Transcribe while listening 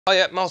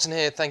Hiya, Martin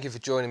here. Thank you for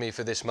joining me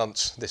for this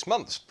month's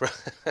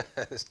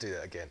let's do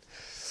that again.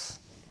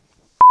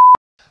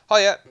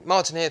 Hiya,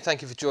 Martin here.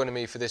 Thank you for joining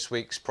me for this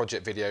week's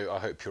project video. I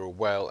hope you're all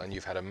well and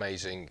you've had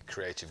amazing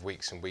creative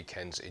weeks and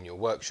weekends in your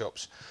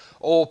workshops.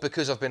 Or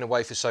because I've been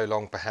away for so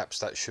long, perhaps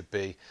that should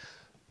be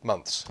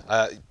months.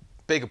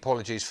 Big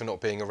apologies for not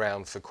being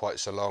around for quite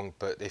so long,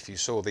 but if you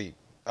saw the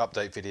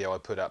update video I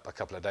put up a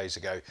couple of days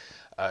ago,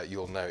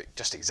 you'll know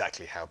just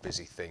exactly how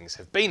busy things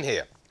have been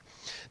here.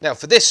 Now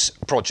for this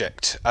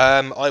project,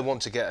 I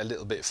want to get a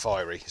little bit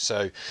fiery,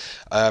 so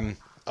I'm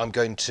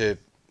going to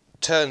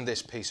turn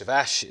this piece of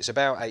ash, it's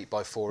about 8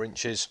 by 4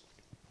 inches,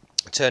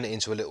 turn it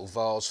into a little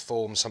vase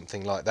form,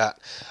 something like that,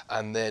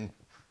 and then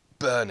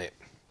burn it.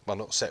 Well,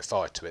 not set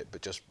fire to it,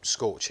 but just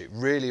scorch it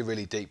really,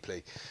 really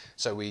deeply.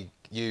 So we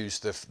use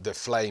the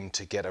flame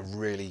to get a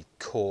really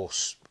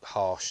coarse,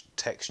 harsh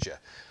texture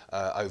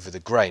over the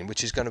grain,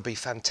 which is going to be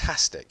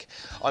fantastic.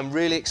 I'm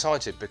really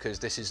excited because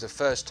this is the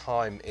first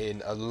time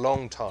in a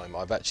long time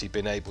I've actually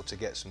been able to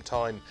get some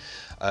time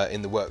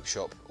in the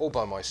workshop all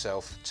by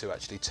myself to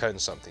actually turn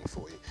something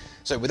for you.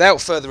 So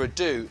without further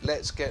ado,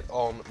 let's get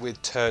on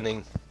with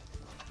turning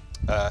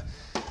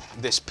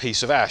this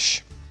piece of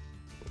ash.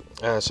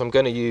 So I'm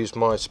going to use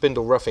my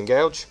Spindle Roughing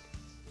Gouge,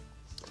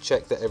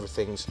 check that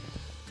everything's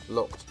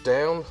locked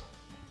down,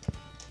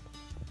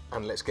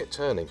 and let's get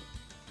turning.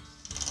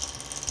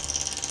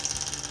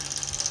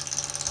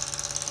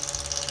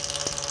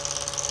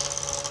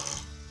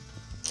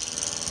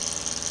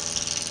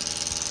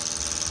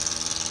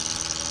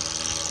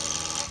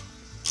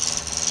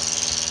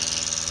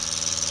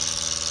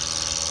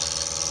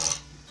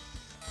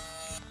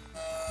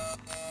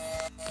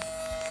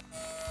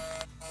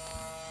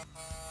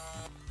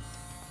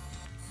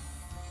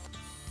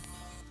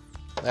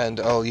 And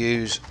I'll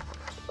use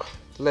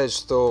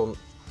Thorne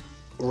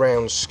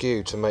round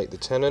skew to make the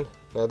tenon.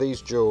 Now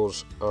these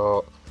jaws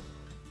are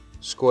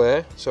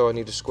square, so I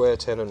need a square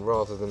tenon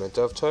rather than a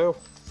dovetail.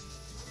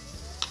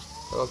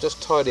 And I'll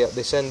just tidy up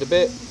this end a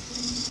bit.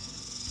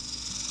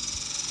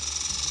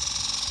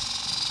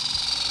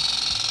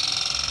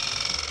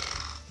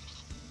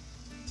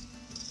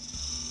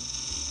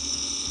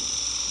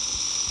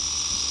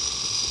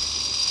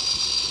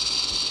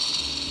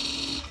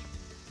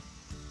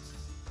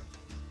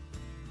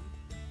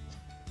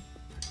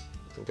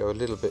 And go a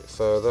little bit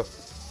further.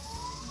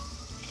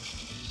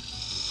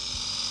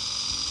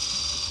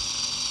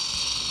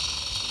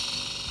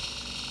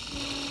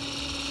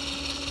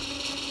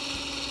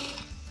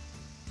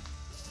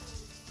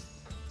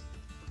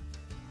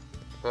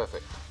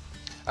 Perfect.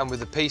 And with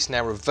the piece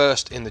now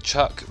reversed in the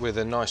chuck with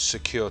a nice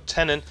secure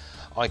tenon,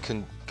 I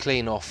can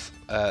clean off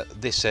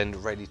this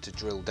end ready to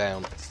drill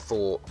down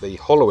for the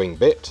hollowing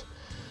bit.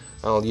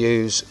 I'll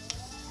use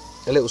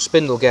a little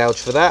spindle gouge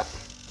for that.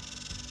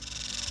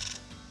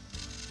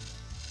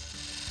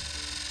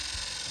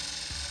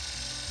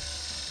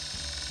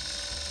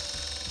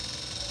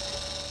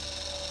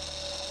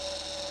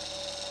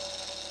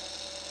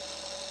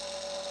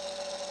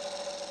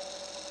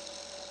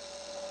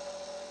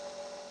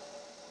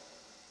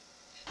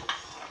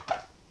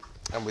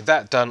 And with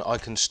that done, I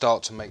can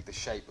start to make the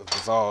shape of the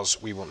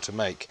vase we want to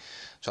make.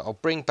 So I'll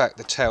bring back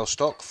the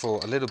tailstock for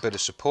a little bit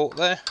of support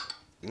there.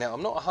 Now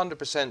I'm not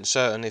 100%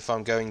 certain if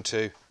I'm going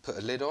to put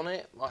a lid on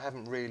it. I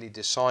haven't really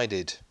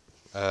decided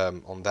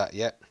on that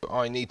yet.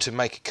 I need to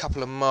make a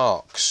couple of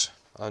marks.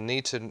 I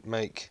need to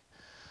make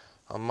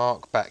a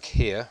mark back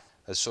here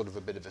as sort of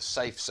a bit of a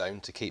safe zone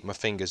to keep my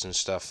fingers and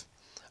stuff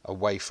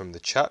away from the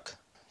chuck.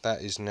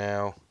 That is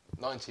now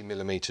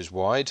 90mm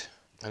wide.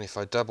 And if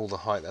I double the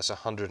height, that's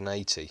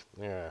 180,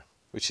 yeah,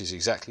 which is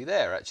exactly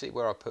there actually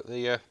where I put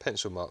the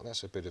pencil mark.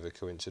 That's a bit of a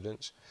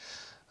coincidence.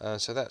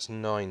 So that's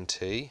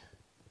 90.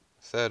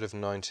 A third of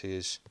 90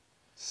 is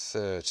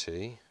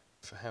 30.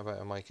 How about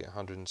I make it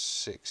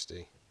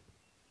 160?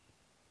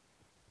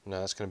 No,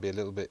 that's going to be a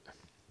little bit.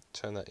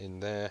 Turn that in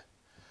there.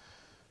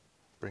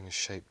 Bring a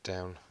shape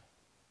down.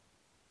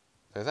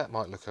 So that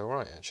might look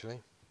alright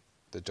actually.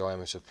 The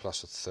diameter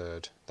plus a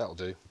third. That'll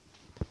do.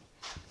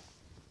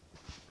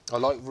 I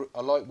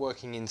like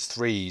working in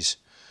threes,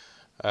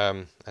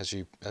 as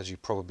you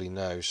probably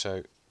know.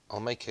 So I'll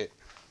make it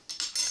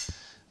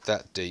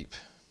that deep.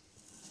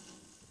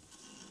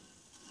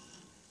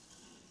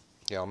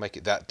 Yeah, I'll make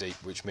it that deep,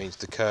 which means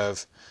the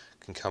curve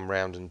can come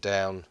round and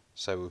down.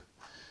 So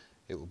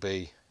it will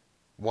be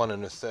 1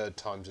 1/3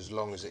 times as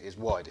long as it is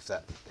wide. If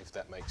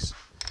that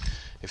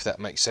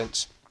makes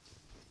sense.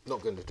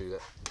 Not going to do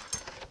that.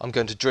 I'm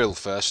going to drill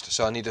first.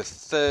 So I need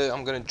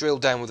I'm going to drill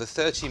down with a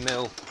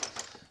 30mm.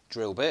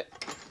 drill bit,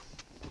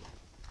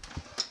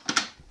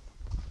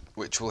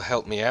 which will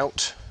help me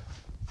out.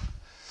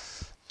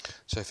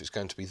 So if it's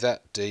going to be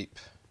that deep,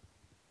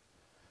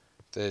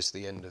 there's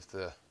the end of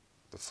the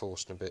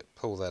Forstner bit.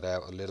 Pull that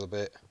out a little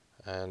bit,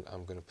 and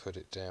I'm going to put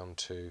it down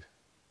to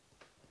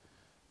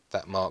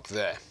that mark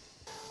there.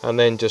 And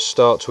then just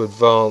start to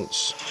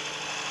advance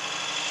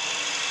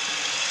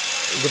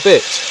the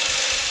bit.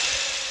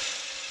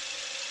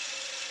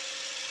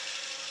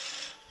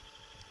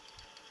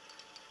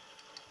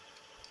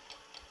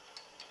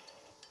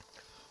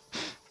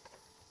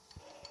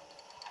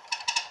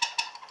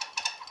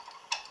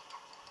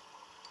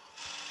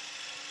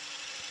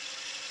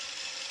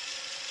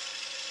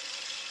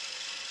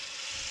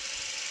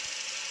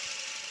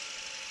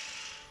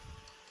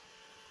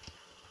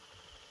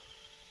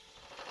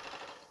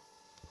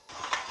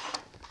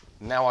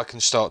 Now I can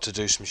start to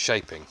do some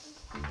shaping.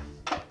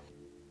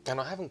 And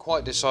I haven't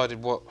quite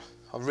decided what,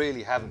 I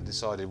really haven't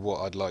decided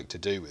what I'd like to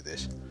do with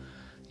this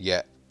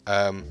yet.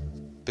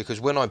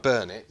 Because when I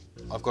burn it,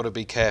 I've got to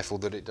be careful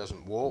that it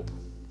doesn't warp.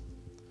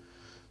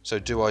 So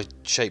do I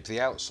shape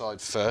the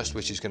outside first,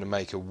 which is going to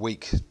make a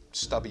weak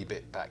stubby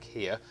bit back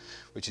here,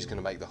 which is going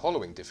to make the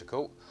hollowing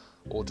difficult,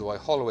 or do I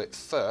hollow it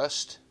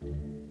first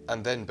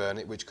and then burn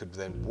it, which could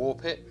then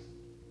warp it?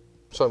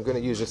 So I'm going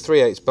to use a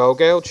 3/8 bowl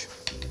gouge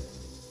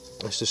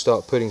just to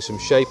start putting some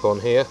shape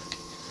on here.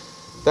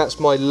 That's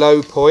my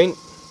low point.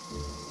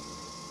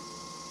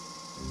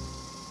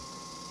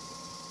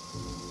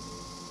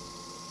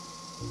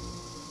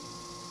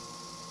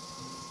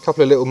 A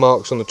couple of little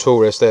marks on the tool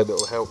rest there that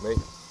will help me.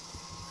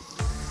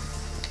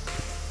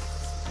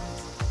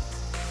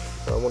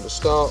 So I want to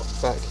start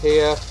back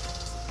here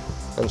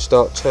and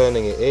start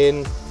turning it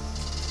in.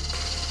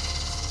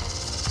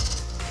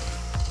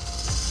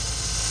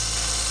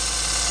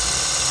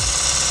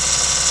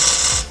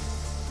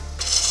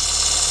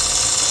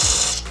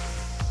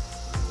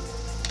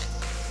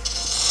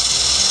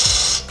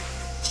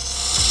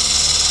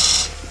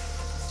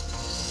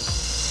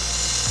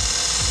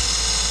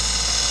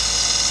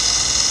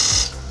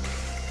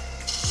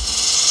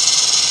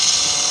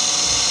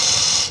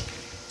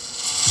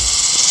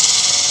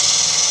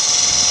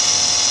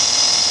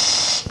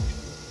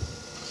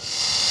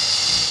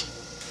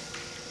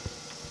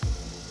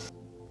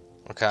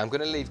 Okay, I'm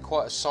going to leave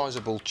quite a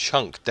sizable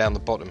chunk down the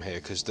bottom here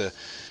because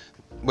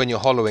when you're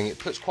hollowing it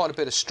puts quite a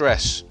bit of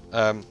stress,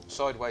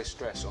 sideways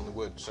stress on the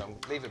wood, so I'm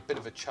leave a bit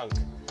of a chunk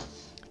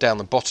down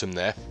the bottom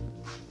there.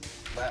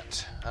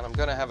 And I'm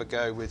going to have a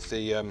go with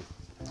the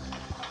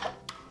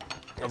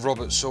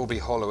Robert Sorby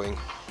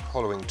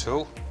hollowing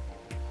tool,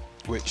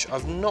 which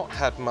I've not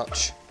had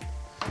much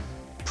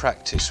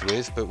practice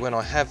with, but when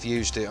I have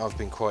used it I've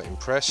been quite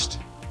impressed.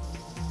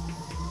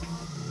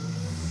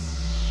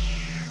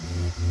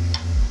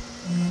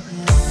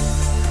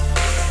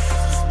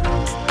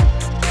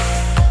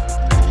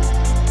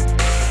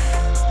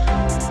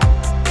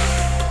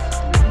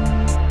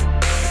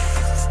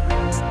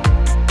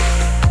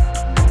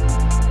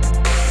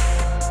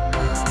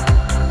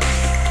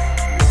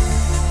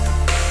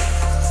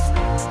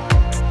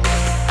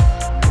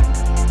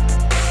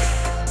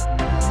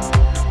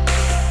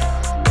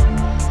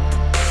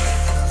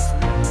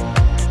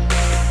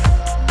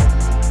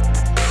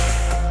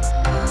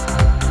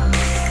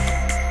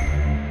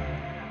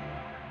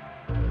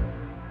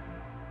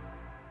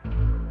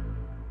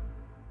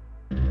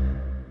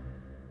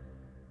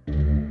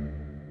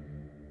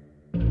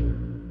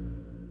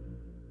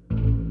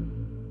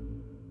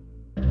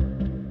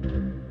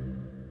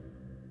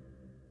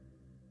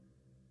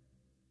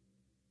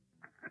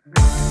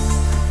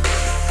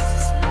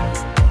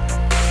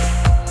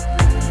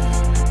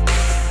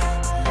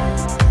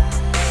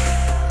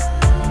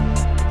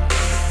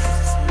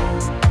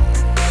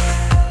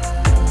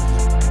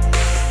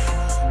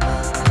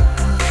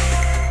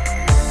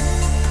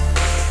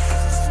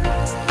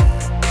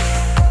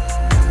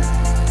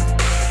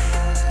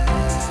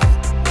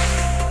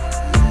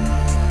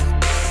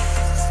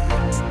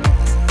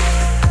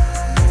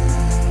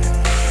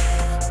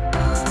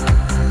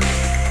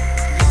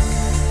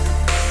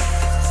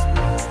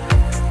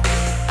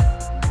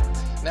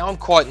 I'm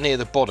quite near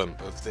the bottom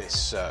of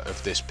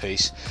this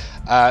piece.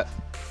 I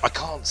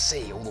can't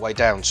see all the way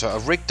down, so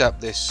I've rigged up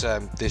this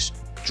this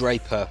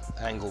Draper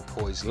angle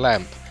poise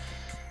lamp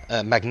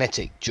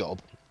magnetic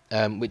job,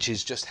 which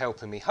is just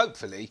helping me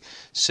hopefully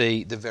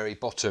see the very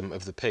bottom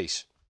of the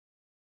piece.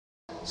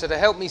 So to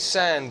help me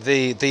sand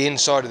the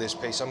inside of this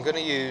piece, I'm going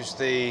to use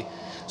the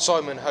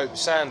Simon Hope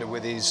sander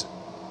with his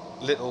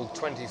little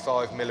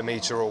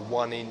 25mm or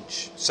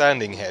 1-inch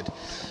sanding head,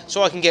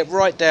 so I can get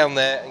right down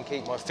there and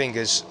keep my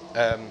fingers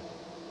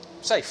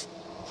safe.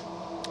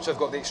 So I've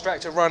got the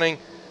extractor running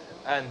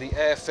and the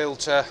air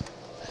filter,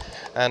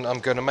 and I'm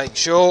going to make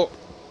sure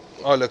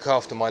I look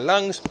after my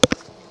lungs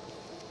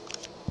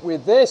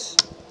with this,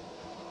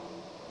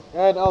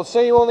 and I'll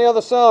see you on the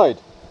other side.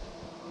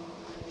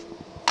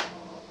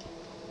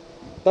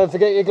 Don't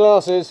forget your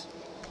glasses.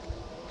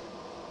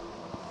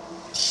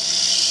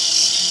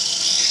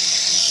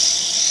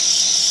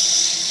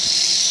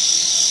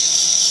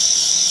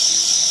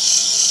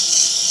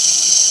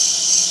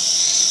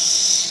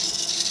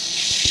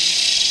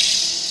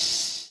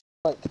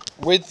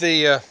 With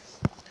the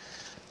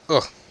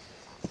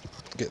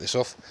get this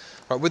off.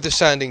 Right, with the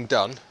sanding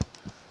done,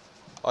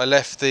 I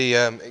left the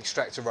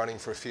extractor running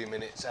for a few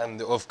minutes,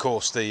 and of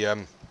course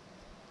the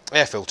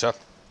air filter,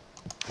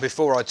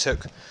 before I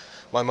took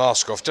my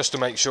mask off, just to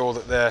make sure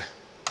that there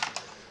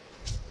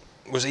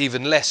was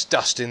even less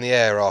dust in the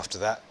air after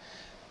that.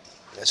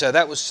 So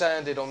that was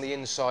sanded on the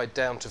inside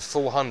down to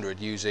 400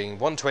 using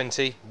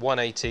 120,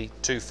 180,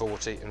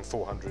 240 and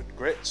 400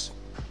 grits.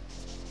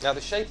 Now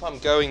the shape I'm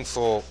going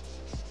for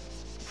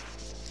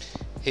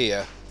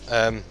here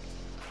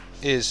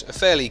is a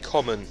fairly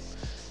common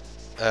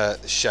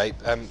shape.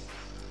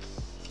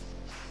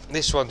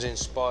 This one's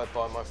inspired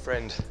by my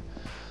friend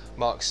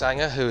Mark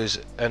Sanger, who is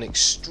an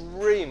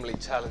extremely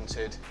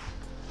talented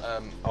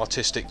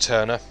artistic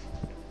turner,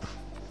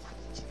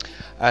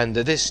 and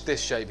this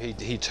shape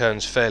he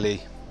turns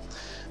fairly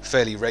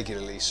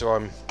regularly, so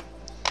I'm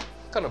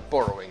kind of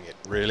borrowing it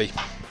really.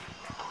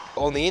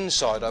 On the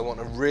inside, I want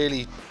a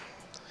really,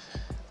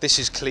 this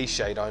is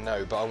cliched, I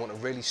know, but I want a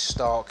really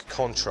stark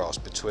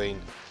contrast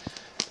between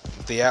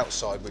the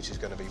outside, which is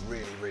going to be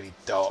really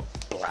dark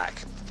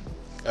black,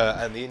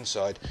 and the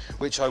inside,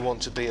 which I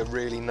want to be a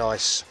really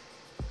nice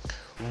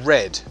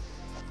red.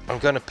 I'm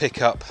going to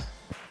pick up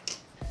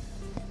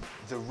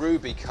the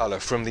ruby colour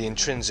from the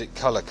Intrinsic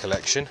colour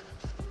collection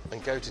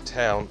and go to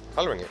town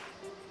colouring it.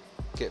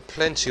 Get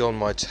plenty on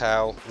my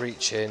towel,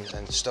 reach in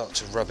and start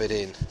to rub it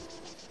in.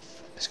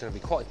 It's going to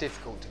be quite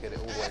difficult to get it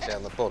all the way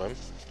down the bottom.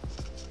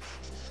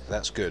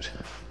 That's good.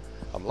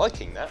 I'm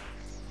liking that.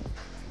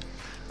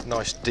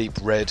 Nice deep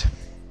red.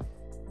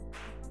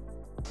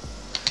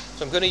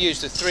 So I'm going to use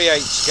the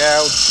 3/8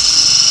 gouge.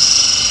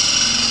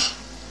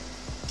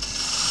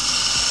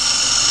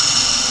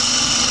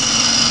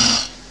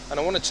 And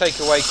I want to take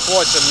away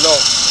quite a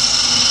lot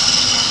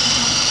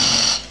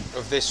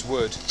of this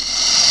wood,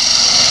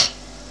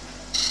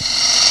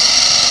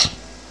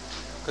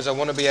 because I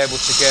want to be able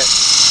to get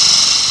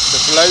the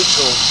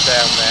blowtorch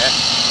down there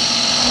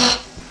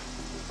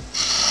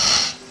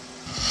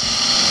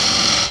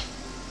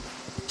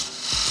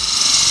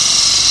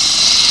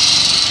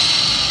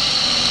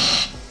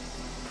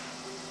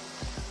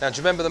Now, do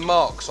you remember the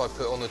marks I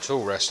put on the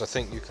tool rest? I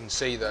think you can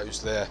see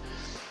those there.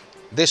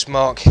 This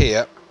mark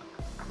here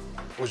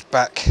was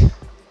back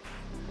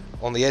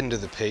on the end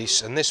of the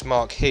piece, and this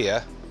mark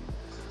here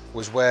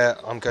was where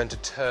I'm going to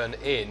turn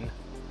in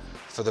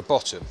for the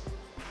bottom.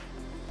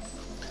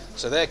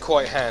 So they're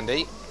quite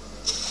handy.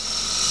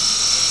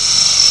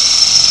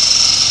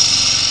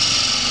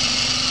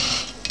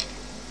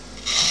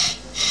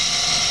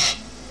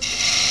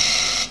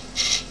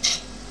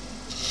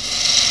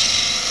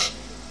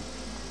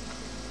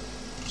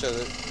 So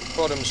the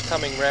bottom's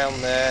coming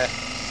round there,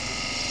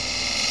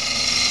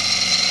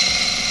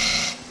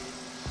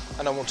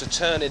 and I want to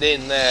turn it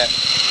in there.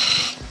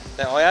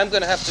 Now I am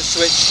going to have to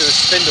switch to a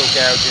spindle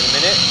gouge in a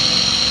minute.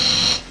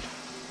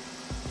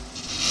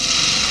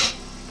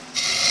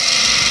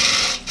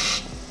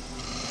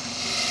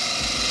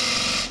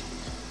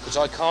 Because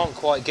I can't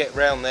quite get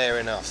round there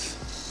enough.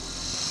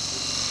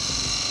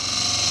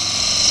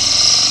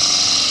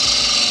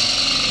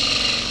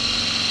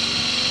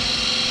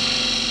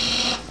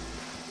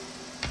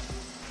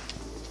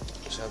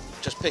 So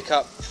just pick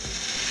up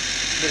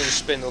a little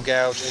spindle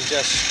gouge and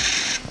just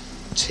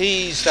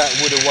tease that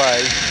wood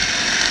away.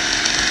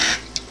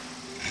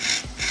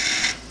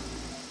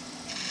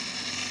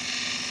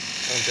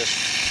 And just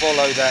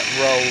follow that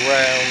roll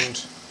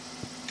round.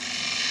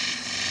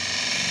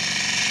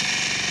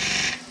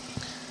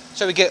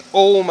 So we get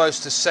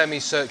almost a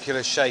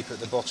semicircular shape at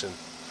the bottom.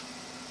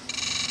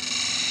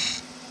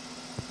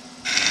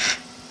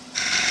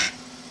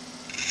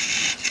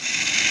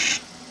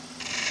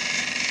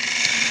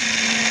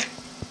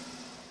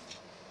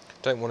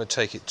 Don't want to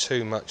take it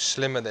too much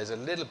slimmer. There's a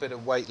little bit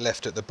of weight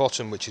left at the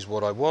bottom, which is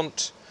what I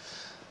want.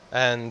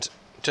 And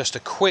just a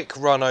quick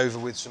run over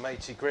with some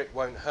 80 grit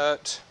won't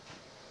hurt,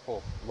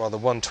 or rather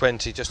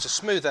 120, just to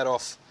smooth that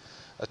off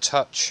a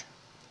touch.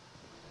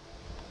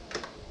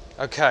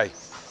 Okay,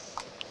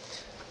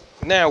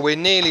 now we're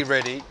nearly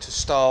ready to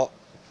start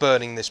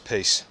burning this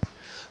piece.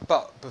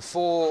 But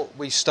before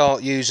we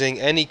start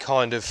using any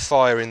kind of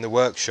fire in the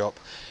workshop,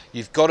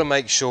 you've got to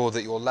make sure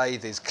that your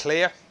lathe is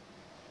clear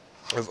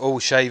of all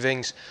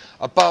shavings,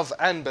 above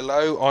and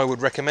below, I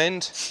would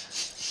recommend.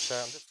 So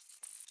I'm just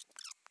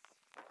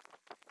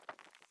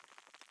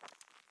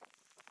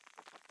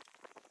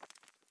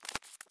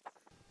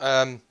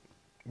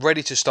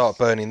ready to start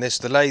burning this.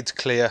 The lathe's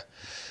clear,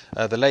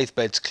 the lathe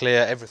bed's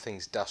clear,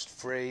 everything's dust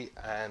free,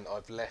 and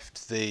I've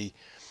left the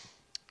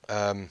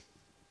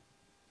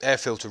air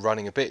filter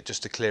running a bit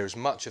just to clear as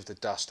much of the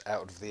dust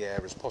out of the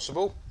air as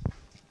possible.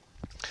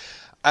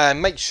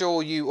 And make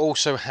sure you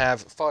also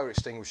have fire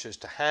extinguishers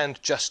to hand,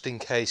 just in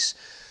case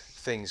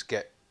things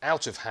get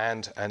out of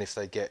hand. And if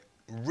they get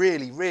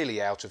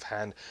really out of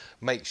hand,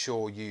 make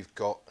sure you've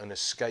got an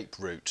escape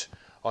route.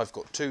 I've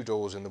got two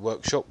doors in the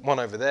workshop, one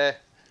over there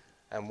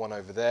and one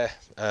over there,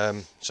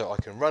 so I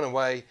can run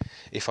away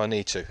if I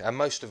need to. And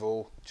most of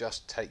all,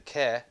 just take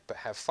care, but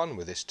have fun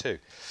with this too.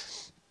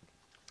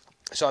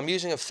 So I'm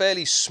using a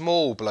fairly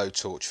small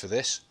blowtorch for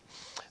this,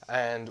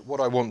 and what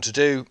I want to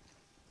do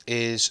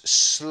is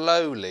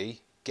slowly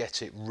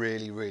get it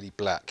really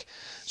black.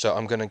 So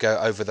I'm going to go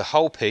over the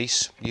whole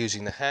piece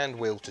using the hand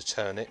wheel to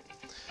turn it,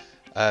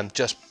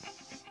 just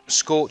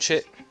scorch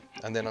it,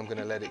 and then I'm going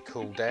to let it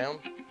cool down,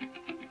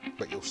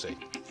 but you'll see.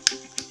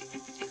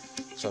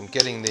 So I'm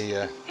getting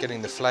the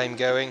flame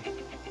going.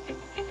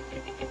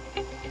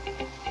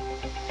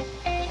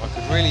 I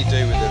could really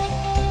do with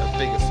a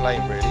bigger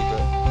flame really,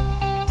 but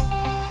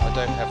I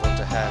don't have one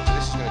to hand, so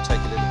this is going to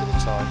take a little bit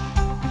of time.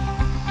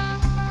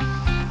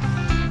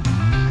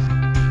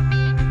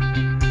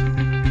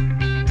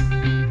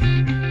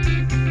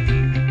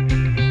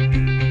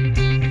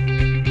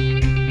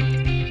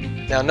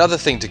 Now another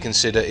thing to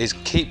consider is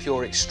keep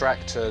your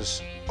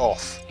extractors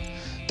off.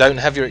 Don't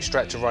have your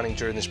extractor running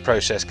during this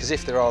process, because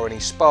if there are any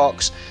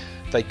sparks,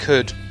 they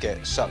could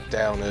get sucked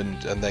down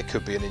and there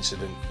could be an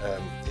incident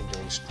in your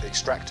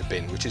extractor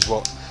bin, which is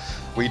what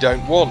we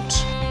don't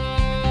want.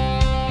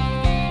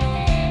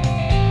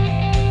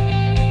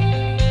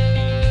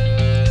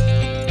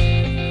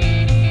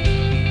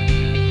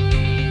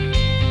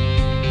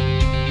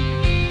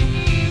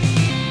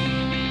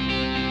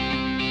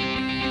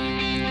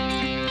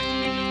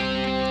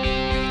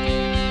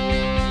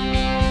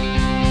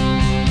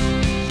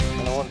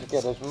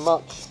 Get as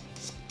much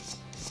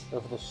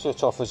of the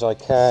soot off as I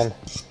can.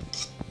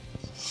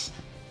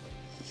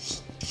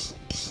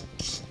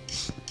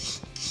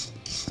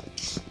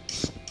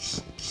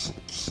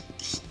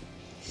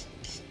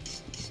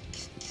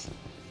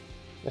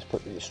 Let's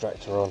put the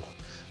extractor on.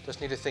 Just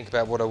need to think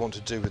about what I want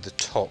to do with the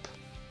top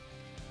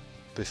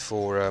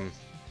before I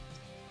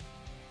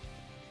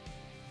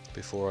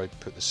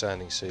put the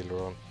sanding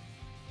sealer on.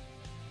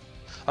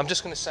 I'm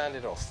just going to sand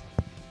it off.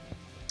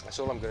 That's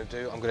all I'm going to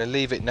do. I'm going to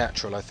leave it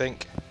natural, I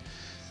think.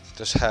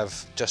 Just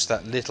have just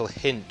that little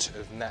hint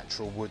of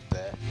natural wood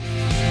there.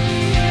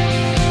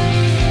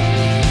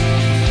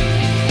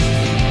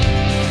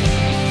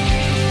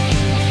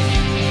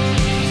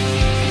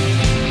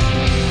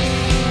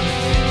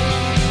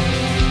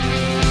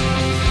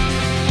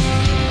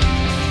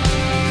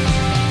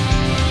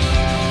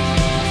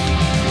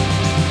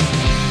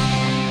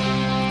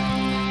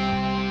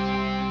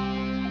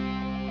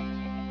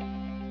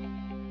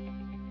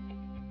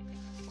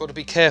 Got to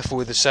be careful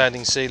with the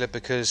sanding sealer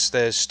because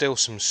there's still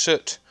some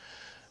soot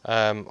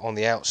on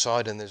the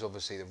outside, and there's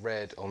obviously the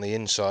red on the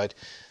inside,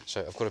 so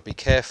I've got to be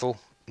careful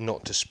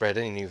not to spread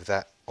any of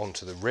that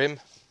onto the rim.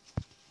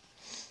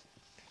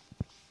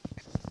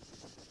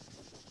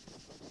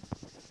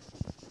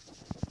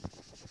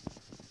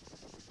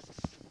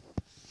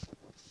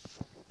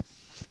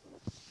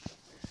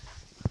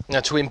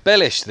 Now to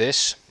embellish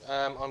this,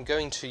 I'm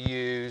going to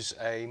use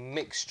a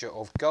mixture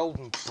of gold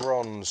and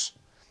bronze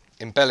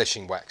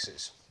embellishing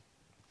waxes.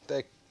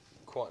 They're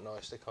quite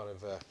nice. They're kind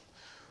of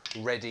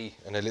reddy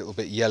and a little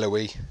bit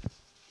yellowy,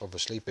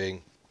 obviously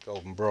being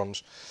gold and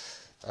bronze.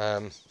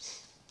 So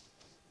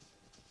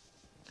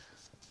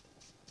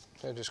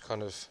just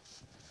kind of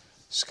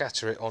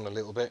scatter it on a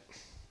little bit.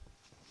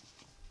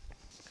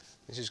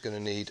 This is going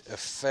to need a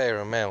fair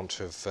amount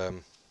of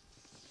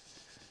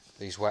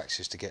these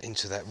waxes to get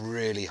into that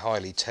really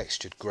highly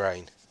textured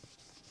grain.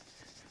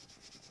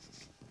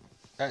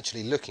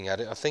 Actually, looking at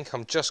it, I think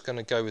I'm just going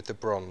to go with the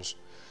bronze.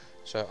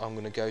 So I'm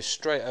going to go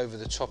straight over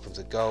the top of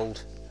the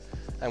gold,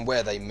 and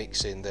where they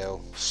mix in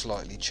they'll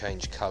slightly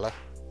change colour.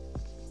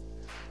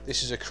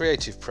 This is a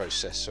creative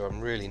process, so I'm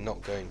really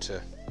not going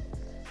to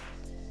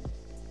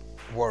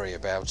worry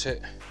about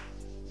it.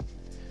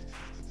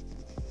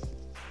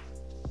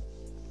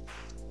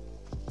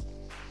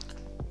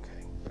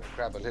 Okay, I'm going to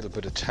grab a little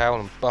bit of towel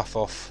and buff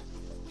off,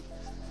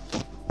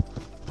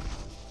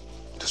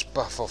 just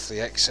buff off the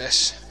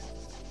excess.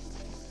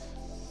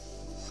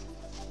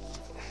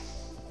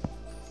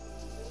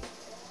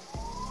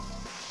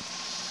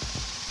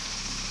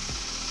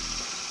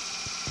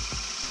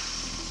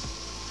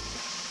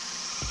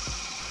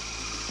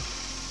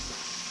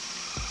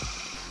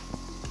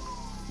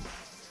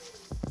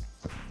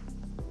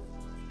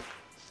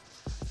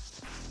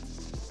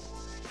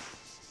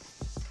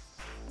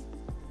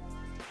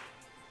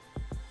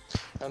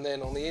 And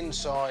then on the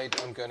inside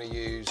I'm going to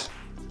use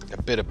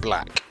a bit of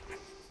black.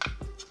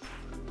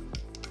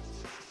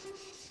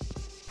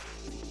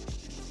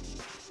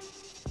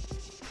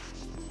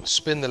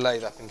 Spin the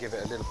lathe up and give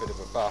it a little bit of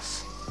a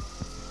buff,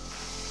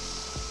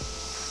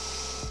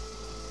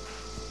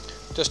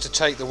 just to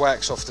take the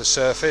wax off the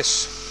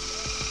surface.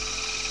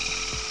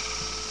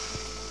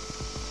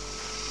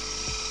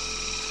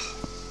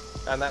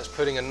 And that's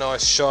putting a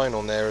nice shine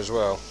on there as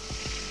well.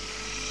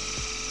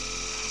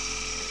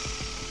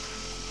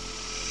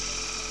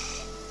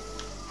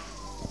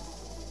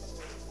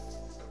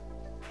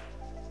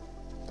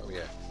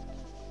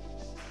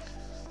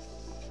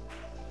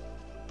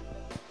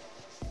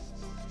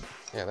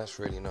 Yeah, that's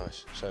really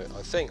nice. So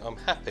I think I'm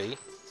happy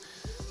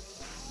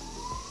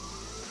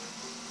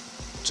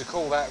to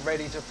call that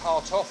ready to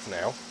part off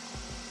now.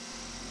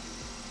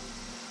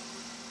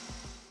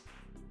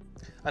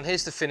 And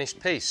here's the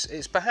finished piece.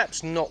 It's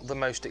perhaps not the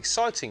most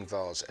exciting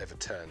vase ever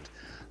turned,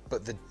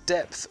 but the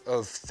depth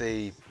of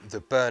the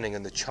burning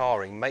and the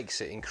charring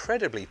makes it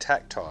incredibly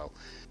tactile.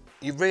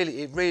 It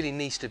really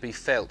needs to be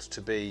felt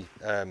to be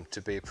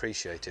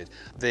appreciated.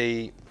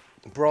 The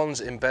bronze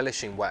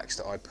embellishing wax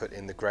that I put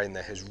in the grain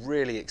there has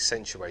really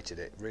accentuated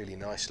it really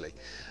nicely,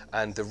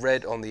 and the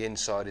red on the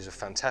inside is a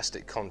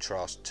fantastic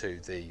contrast to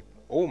the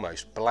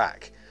almost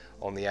black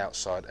on the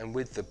outside, and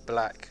with the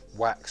black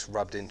wax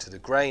rubbed into the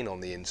grain on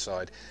the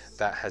inside,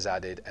 that has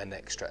added an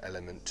extra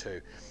element too.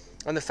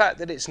 And the fact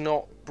that it's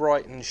not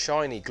bright and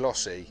shiny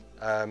glossy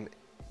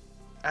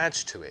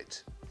adds to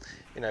it.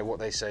 you know what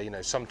they say, you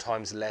know,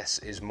 sometimes less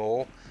is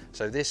more.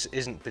 So this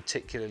isn't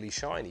particularly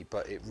shiny,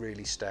 but it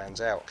really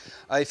stands out.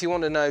 If you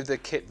want to know the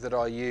kit that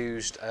I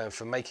used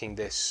for making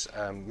this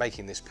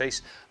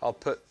piece, I'll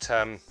put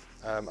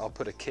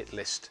a kit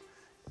list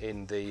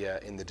in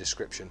the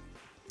description.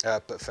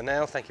 But for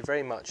now, thank you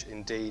very much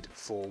indeed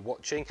for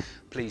watching.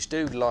 Please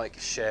do like,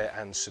 share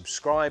and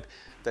subscribe.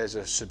 There's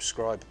a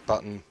subscribe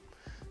button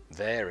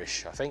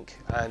there-ish, I think,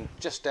 and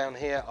just down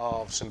here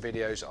are some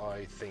videos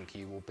I think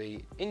you will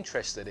be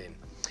interested in.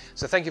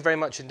 So thank you very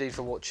much indeed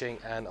for watching,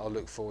 and I'll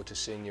look forward to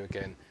seeing you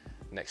again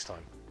next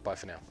time. Bye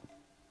for now.